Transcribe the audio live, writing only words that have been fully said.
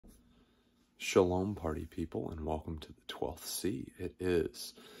Shalom party people, and welcome to the 12th C. It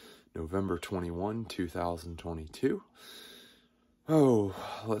is November 21, 2022. Oh,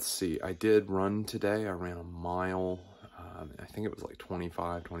 let's see. I did run today. I ran a mile. I think it was like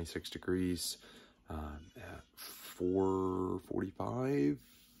 25, 26 degrees at 4:45.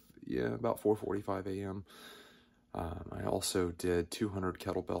 Yeah, about 4:45 a.m. I also did 200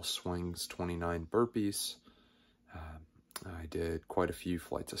 kettlebell swings, 29 burpees. I did quite a few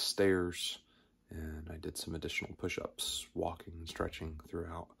flights of stairs. And I did some additional push-ups, walking and stretching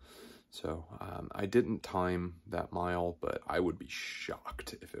throughout. So I didn't time that mile, but I would be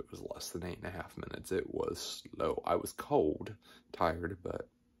shocked if it was less than 8.5 minutes. It was slow. I was cold, tired, but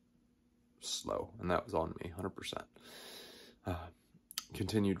slow. And that was on me, 100%.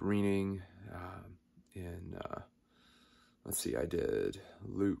 Continued reading let's see, I did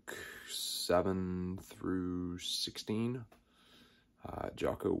Luke 7 through 16.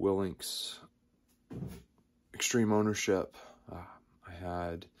 Jocko Willink's Extreme Ownership. I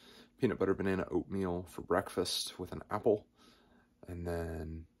had peanut butter banana oatmeal for breakfast with an apple, and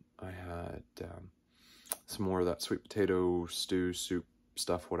then I had some more of that sweet potato stew, soup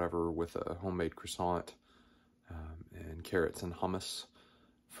stuff, whatever, with a homemade croissant and carrots and hummus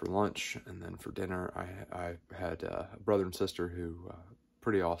for lunch. And then for dinner, I had a brother and sister who,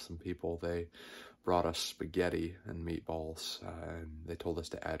 pretty awesome people. They brought us spaghetti and meatballs, and they told us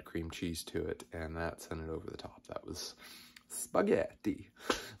to add cream cheese to it, and that sent it over the top. That was spaghetti.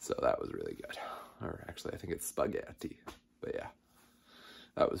 So that was really good. Or actually, I think it's spaghetti. But yeah,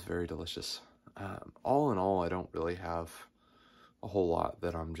 that was very delicious. All in all, I don't really have a whole lot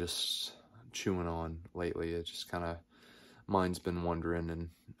that I'm just chewing on lately. It just kind of, mind's been wandering in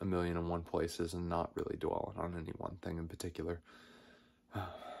a million and one places and not really dwelling on any one thing in particular.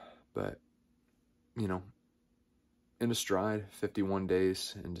 But, you know, in a stride, 51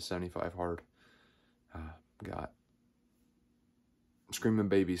 days into 75 hard. Got screaming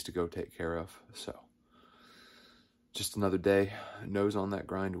babies to go take care of. So, just another day, nose on that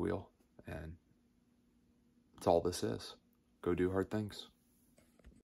grind wheel. And that's all this is. Go do hard things.